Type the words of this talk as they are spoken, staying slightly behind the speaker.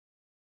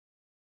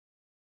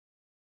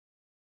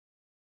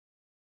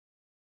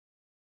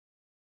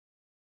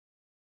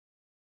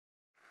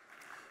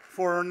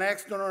for our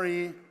next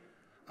honoree,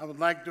 I would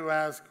like to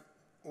ask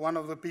one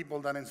of the people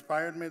that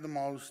inspired me the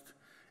most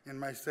in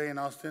my stay in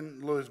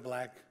Austin, Louis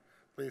Black.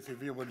 Please,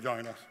 if you would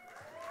join us.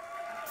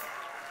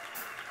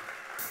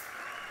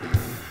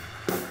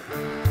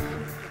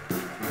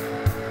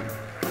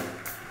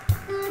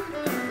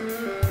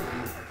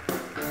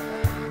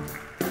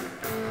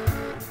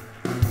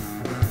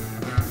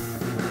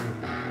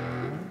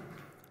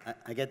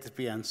 I get to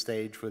be on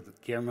stage with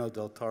Guillermo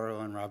Del Toro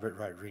and Robert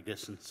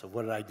Rodriguez, and so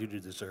what did I do to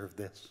deserve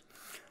this?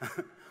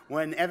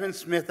 When Evan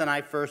Smith and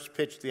I first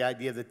pitched the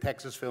idea of the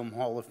Texas Film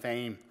Hall of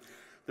Fame,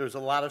 there was a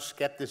lot of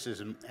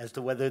skepticism as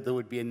to whether there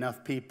would be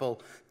enough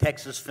people,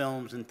 Texas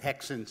films and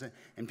Texans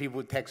and people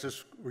with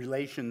Texas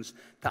relations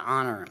to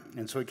honor.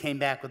 And so we came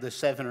back with a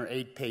 7 or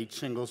 8 page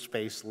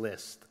single-space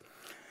list.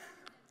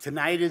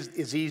 Tonight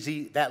is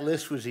easy. That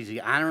list was easy.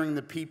 Honoring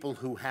the people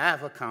who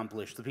have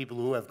accomplished, the people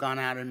who have gone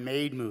out and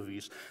made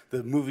movies,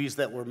 the movies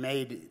that were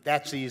made,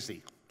 that's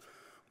easy.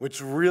 What's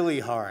really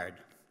hard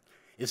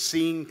is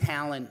seeing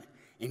talent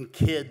in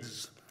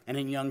kids and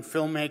in young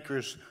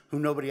filmmakers who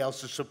nobody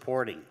else is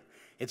supporting.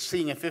 It's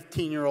seeing a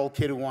 15-year-old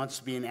kid who wants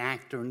to be an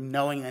actor,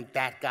 knowing that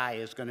that guy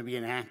is going to be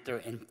an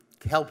actor and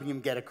helping him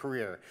get a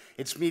career.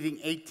 It's meeting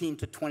 18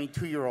 to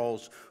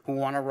 22-year-olds who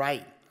want to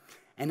write,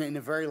 and in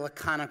a very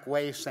laconic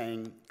way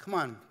saying, come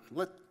on,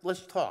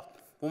 let's talk.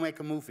 We'll make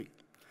a movie.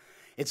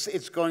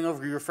 It's going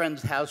over to your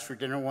friend's house for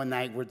dinner one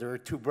night where there are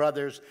 2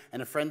 brothers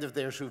and a friend of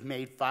theirs who've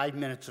made 5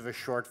 minutes of a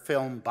short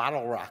film,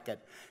 Bottle Rocket,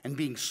 and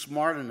being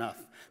smart enough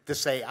to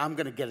say, I'm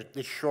going to get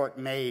this short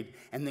made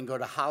and then go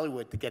to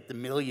Hollywood to get the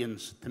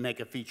millions to make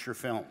a feature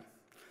film.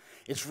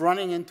 It's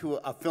running into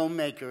a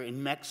filmmaker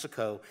in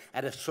Mexico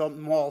at a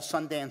small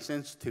Sundance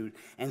Institute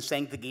and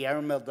saying to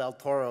Guillermo Del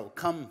Toro,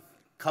 come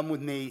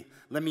with me,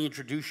 let me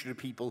introduce you to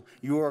people.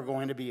 You are a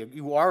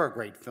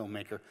great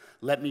filmmaker.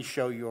 Let me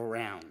show you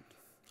around.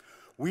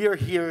 We are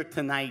here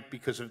tonight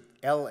because of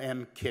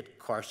L.M. Kit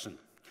Carson.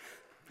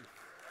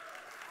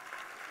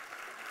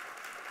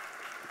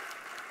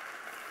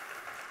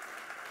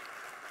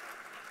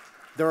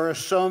 There are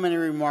so many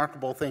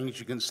remarkable things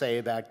you can say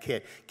about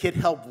Kit. Kit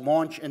helped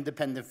launch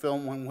independent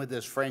film when with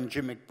his friend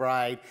Jim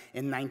McBride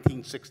in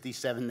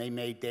 1967 they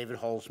made David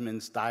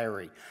Holzman's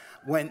Diary.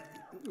 When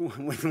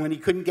he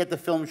couldn't get the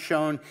film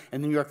shown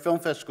in the New York Film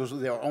Festival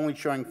because they were only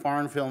showing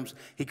foreign films,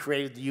 he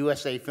created the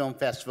USA Film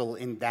Festival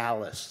in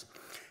Dallas.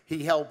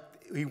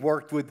 He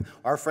worked with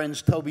our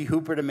friends Tobe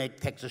Hooper to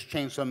make Texas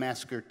Chainsaw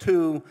Massacre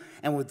 2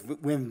 and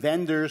with Wim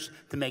Wenders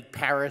to make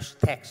Paris,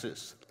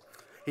 Texas.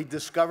 He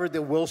discovered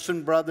the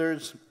Wilson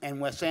brothers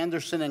and Wes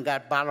Anderson and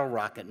got Bottle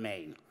Rocket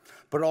made.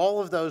 But all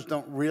of those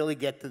don't really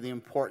get to the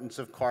importance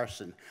of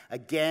Carson.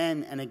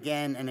 Again and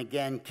again and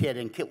again, Kit,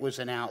 and Kit was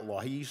an outlaw.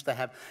 He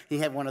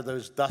had one of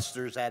those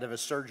dusters out of a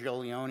Sergio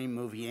Leone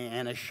movie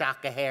and a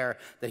shock of hair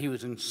that he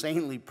was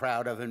insanely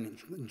proud of, and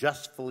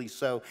justfully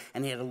so.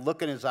 And he had a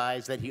look in his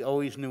eyes that he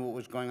always knew what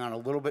was going on a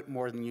little bit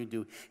more than you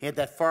do. He had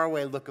that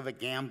faraway look of a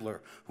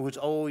gambler who was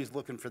always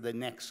looking for the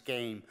next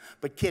game.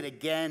 But Kit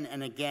again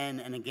and again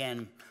and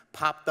again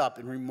popped up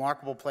in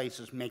remarkable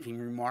places, making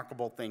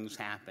remarkable things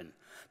happen.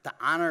 To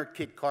honor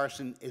Kit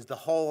Carson is the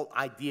whole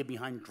idea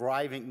behind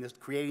driving this,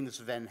 creating this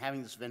event, and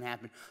having this event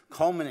happen,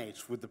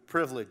 culminates with the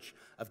privilege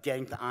of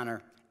getting to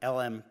honor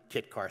L.M.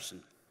 Kit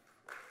Carson.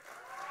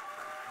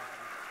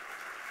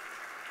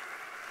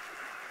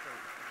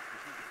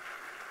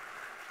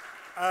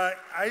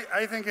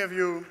 I think if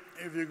you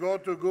go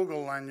to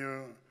Google and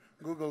you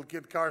Google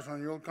Kit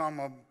Carson, you'll come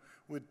up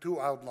with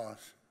 2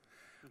 outlaws.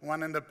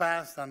 One in the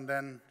past and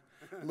then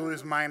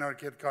Louis Minor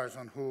Kit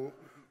Carson, who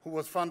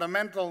was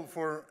fundamental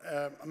for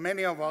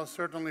many of us,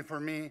 certainly for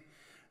me,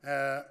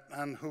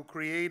 and who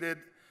created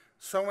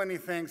so many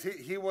things.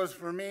 He was,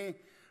 for me,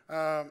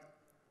 a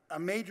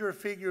major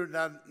figure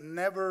that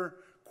never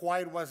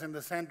quite was in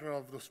the center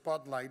of the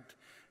spotlight.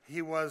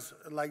 He was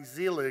like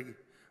Zelig,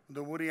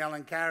 the Woody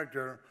Allen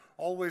character,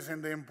 always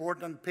in the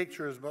important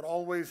pictures, but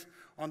always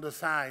on the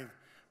side.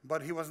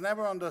 But he was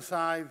never on the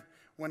side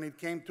when it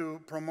came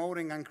to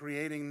promoting and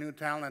creating new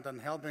talent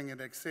and helping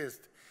it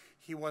exist.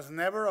 He was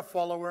never a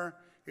follower.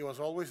 He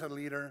was always a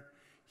leader.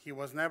 He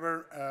was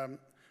never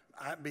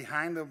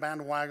behind the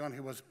bandwagon. He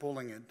was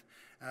pulling it.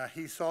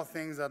 He saw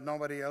things that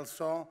nobody else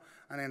saw,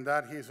 and in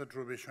that, he's a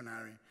true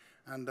visionary.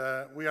 And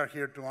we are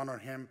here to honor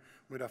him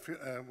with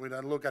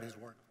a look at his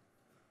work.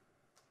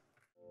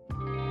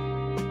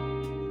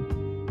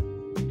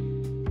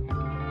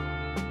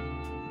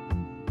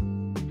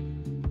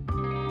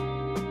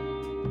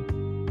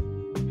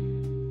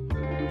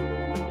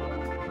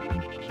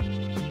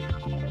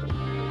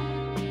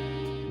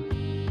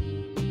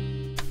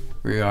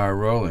 We are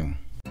rolling.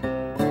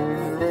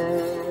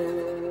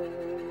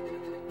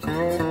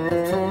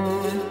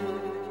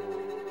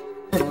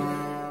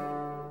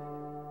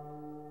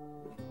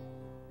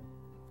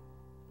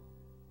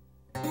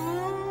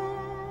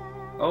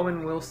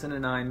 Owen Wilson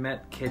and I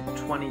met Kit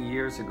 20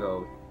 years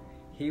ago.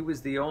 He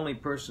was the only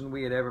person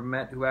we had ever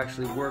met who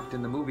actually worked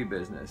in the movie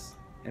business.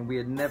 and we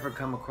had never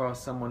come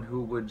across someone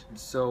who would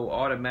so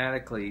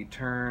automatically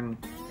turn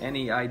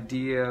any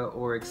idea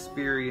or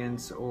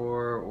experience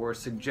or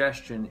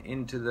suggestion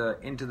into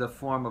the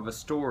form of a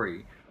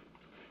story.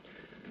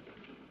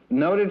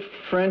 Noted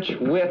French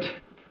wit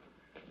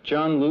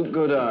Jean-Luc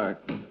Godard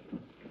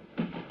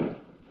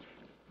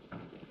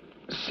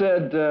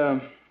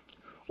said,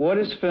 what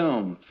is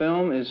film?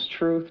 Film is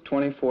truth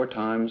 24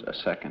 times a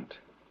second.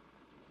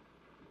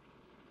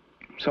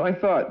 So I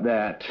thought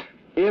that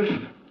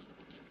if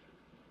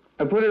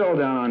I put it all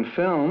down on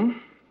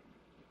film,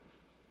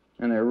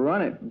 and I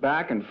run it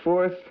back and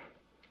forth,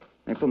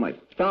 and I put my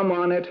thumb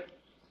on it,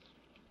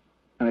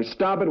 and I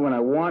stop it when I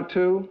want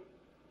to,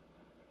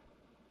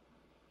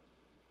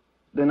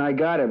 then I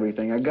got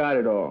everything. I got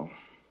it all.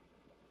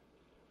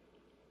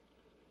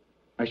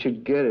 I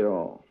should get it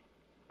all.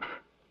 I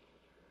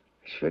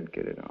should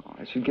get it all.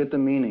 I should get the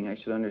meaning. I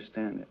should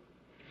understand it.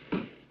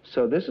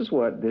 So this is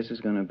what this is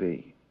going to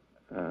be.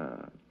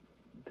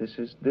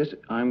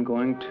 I'm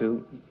going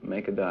to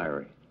make a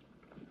diary.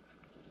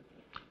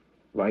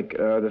 Like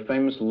the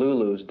famous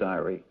Lulu's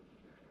diary,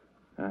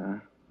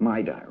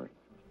 my diary.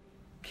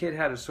 Kit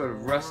had a sort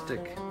of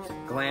rustic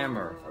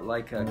glamour,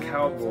 like a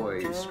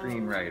cowboy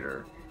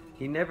screenwriter.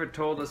 He never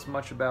told us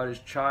much about his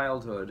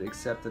childhood,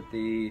 except that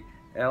the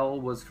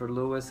L was for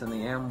Lewis and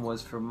the M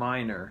was for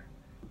Minor,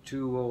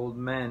 two old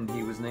men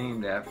he was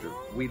named after.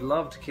 We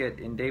loved Kit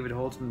in David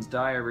Holtzman's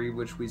Diary,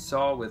 which we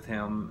saw with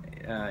him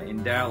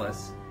in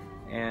Dallas,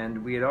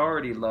 and we had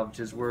already loved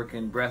his work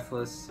in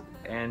Breathless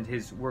and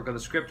his work on the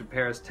script of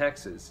Paris,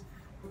 Texas.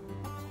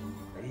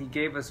 He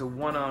gave us a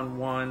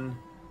one-on-one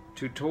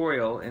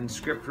tutorial in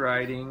script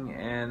writing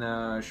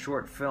and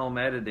short film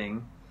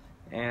editing,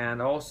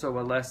 and also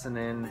a lesson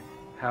in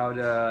how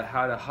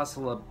to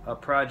hustle a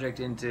project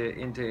into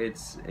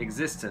its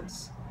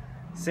existence.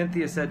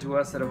 Cynthia said to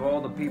us that of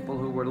all the people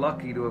who were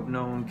lucky to have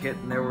known Kit,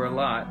 and there were a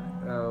lot,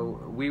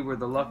 we were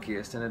the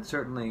luckiest, and it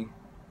certainly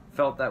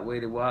felt that way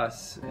to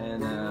us,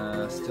 and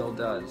still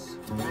does.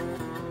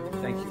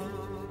 Thank you.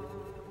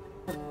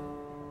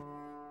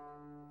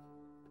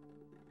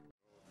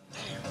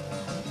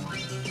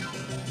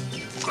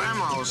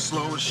 Grandma was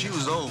slow, but she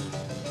was old.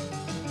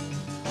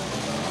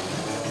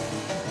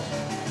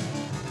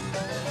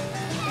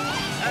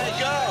 Hey,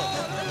 Joe!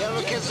 You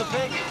ever kiss a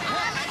pig?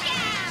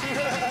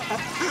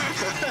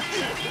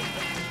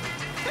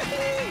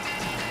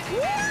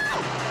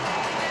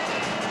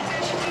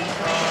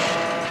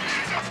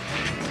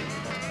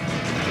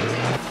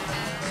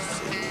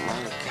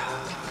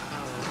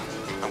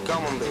 I'm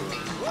coming, baby.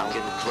 I'm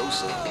getting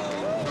closer.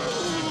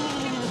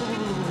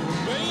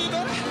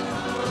 Baby!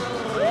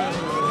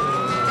 Crazy!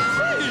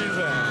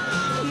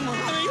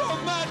 Honey, you're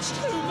much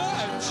too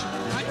much.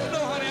 Now, you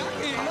know, honey, I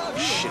can't love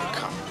you. Shit,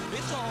 come.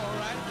 It's all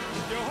right.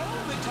 You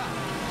hold me tight.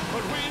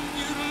 But when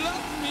you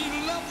love me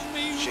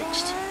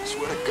Jinxed. right.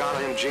 Swear to God,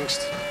 I am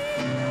jinxed.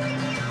 Come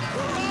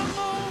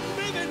on,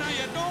 baby, now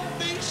you don't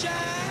be shy.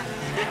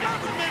 You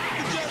got to make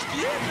me just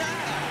you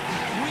right.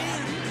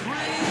 Wind,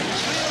 rain,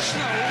 sleet, or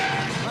snow,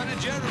 honey,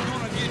 Jerry's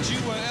gonna get you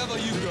wherever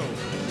you go.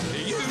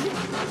 You,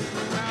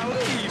 now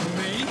leave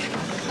me.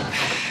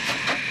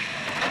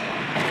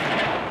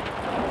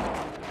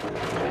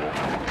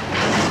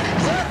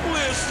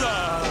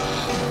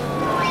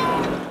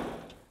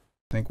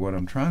 I think what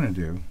I'm trying to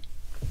do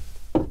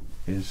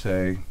is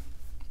say,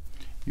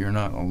 you're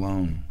not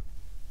alone.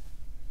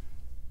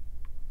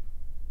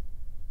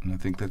 And I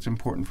think that's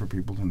important for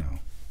people to know.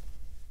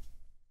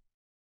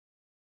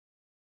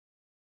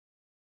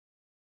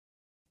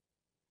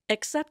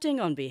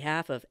 Accepting on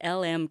behalf of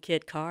L.M.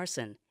 Kit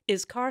Carson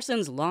is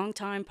Carson's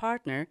longtime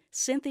partner,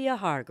 Cynthia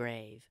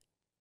Hargrave.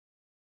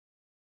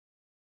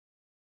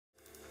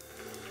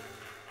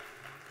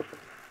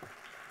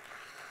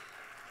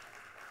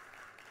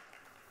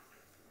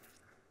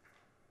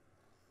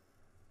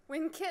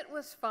 When Kit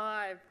was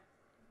 5,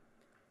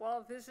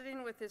 while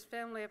visiting with his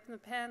family up in the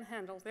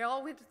Panhandle, they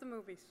all went to the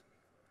movies.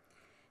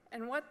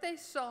 And what they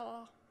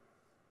saw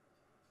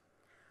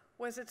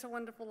was It's a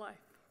Wonderful Life.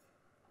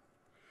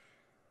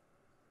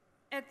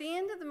 At the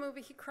end of the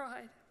movie, he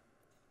cried,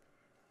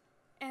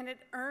 and it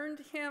earned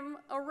him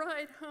a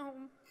ride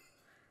home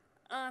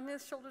on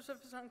his shoulders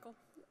of his uncle.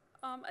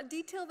 A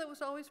detail that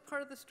was always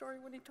part of the story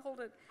when he told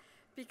it,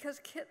 because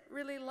Kit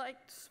really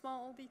liked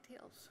small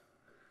details,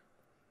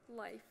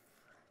 life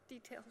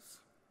details.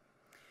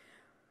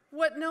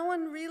 What no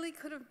one really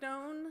could have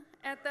known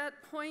at that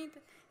point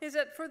is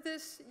that for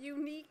this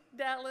unique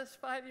Dallas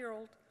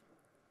 5-year-old,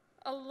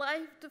 a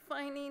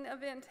life-defining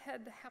event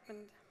had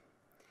happened.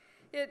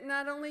 It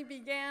not only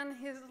began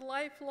his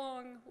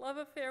lifelong love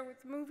affair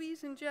with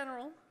movies in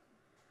general,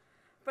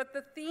 but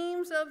the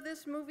themes of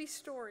this movie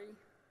story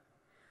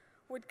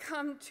would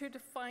come to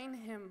define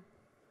him.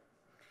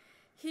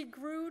 He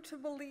grew to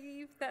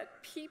believe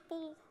that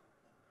people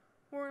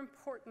were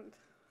important,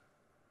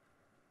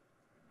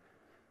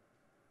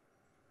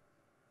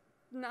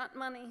 not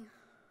money.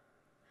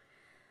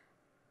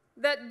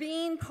 That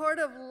being part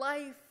of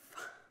life,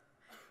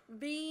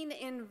 being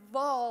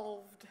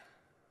involved,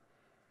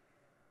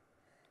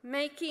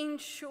 making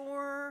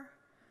sure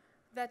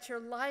that your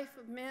life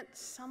meant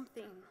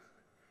something.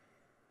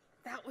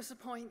 That was the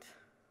point.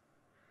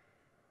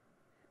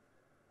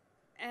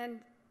 And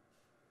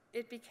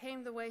it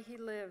became the way he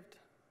lived.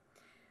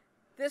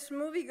 This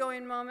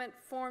movie-going moment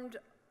formed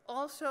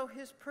also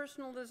his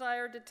personal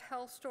desire to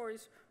tell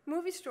stories,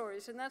 movie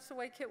stories, and that's the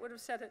way Kit would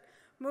have said it,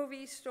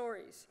 movie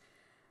stories.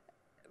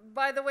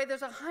 By the way,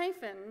 there's a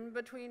hyphen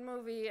between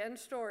movie and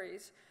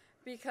stories,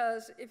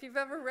 because if you've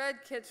ever read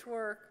Kit's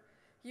work,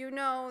 you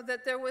know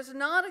that there was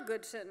not a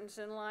good sentence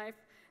in life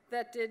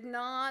that did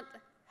not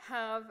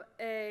have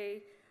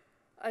a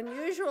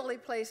unusually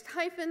placed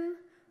hyphen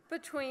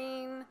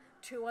between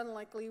two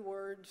unlikely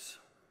words.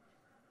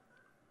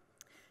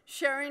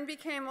 Sharing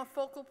became a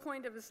focal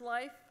point of his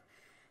life,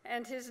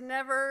 and his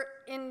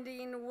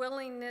never-ending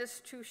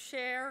willingness to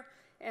share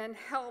and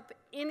help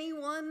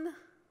anyone,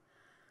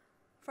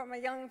 from a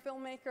young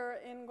filmmaker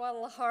in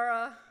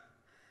Guadalajara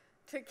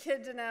to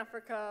kids in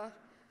Africa,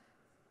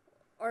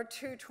 or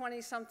to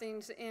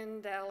 20-somethings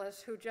in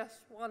Dallas who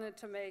just wanted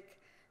to make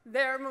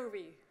their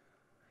movie.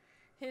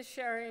 His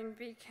sharing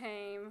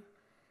became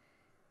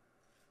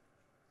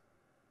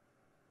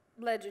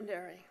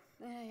legendary.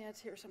 Yeah,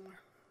 it's here somewhere.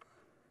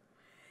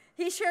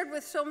 He shared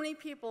with so many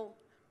people,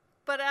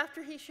 but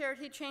after he shared,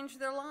 he changed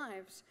their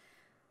lives.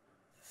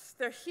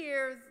 They're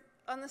here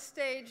on the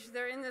stage,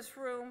 they're in this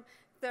room,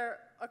 they're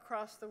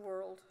across the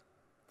world.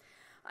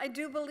 I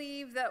do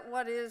believe that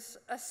what is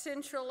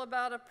essential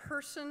about a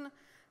person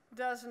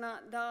does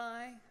not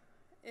die,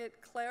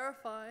 it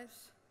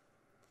clarifies.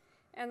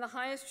 And the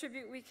highest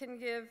tribute we can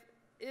give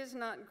is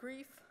not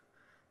grief,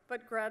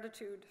 but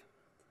gratitude.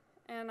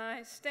 And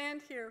I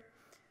stand here,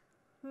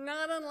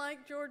 not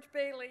unlike George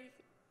Bailey,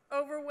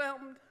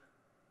 overwhelmed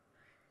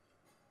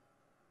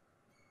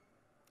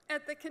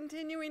at the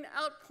continuing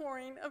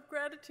outpouring of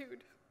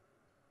gratitude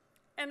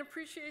and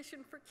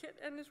appreciation for Kit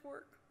and his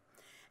work.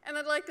 And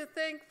I'd like to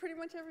thank pretty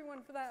much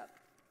everyone for that.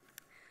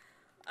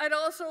 I'd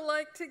also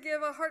like to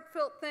give a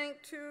heartfelt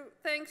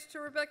thanks to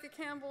Rebecca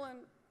Campbell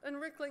and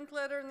Rick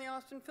Linklater and the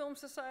Austin Film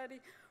Society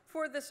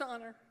for this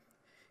honor.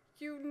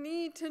 You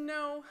need to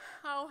know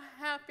how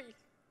happy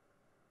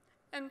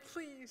and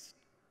pleased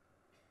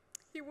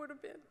he would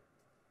have been.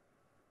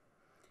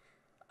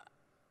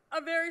 A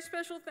very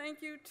special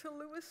thank you to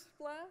Louis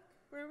Black,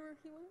 wherever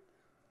he went,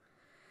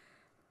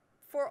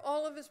 for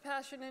all of his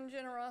passion and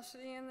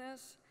generosity in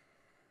this,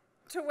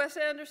 to Wes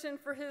Anderson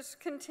for his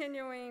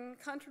continuing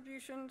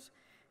contributions,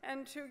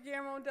 and to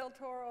Guillermo Del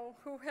Toro,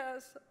 who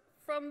has,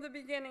 from the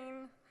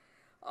beginning,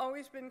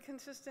 always been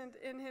consistent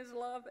in his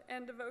love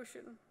and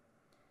devotion.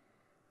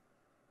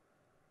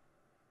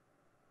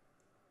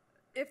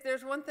 If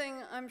there's one thing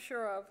I'm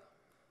sure of,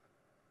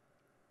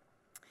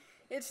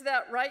 it's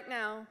that right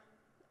now,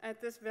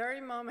 at this very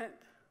moment,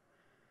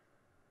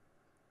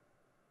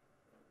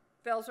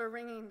 bells are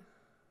ringing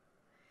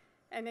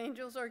and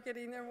angels are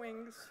getting their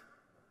wings,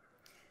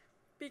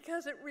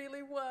 because it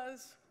really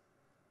was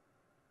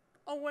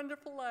a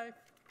wonderful life.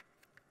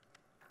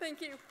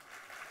 Thank you.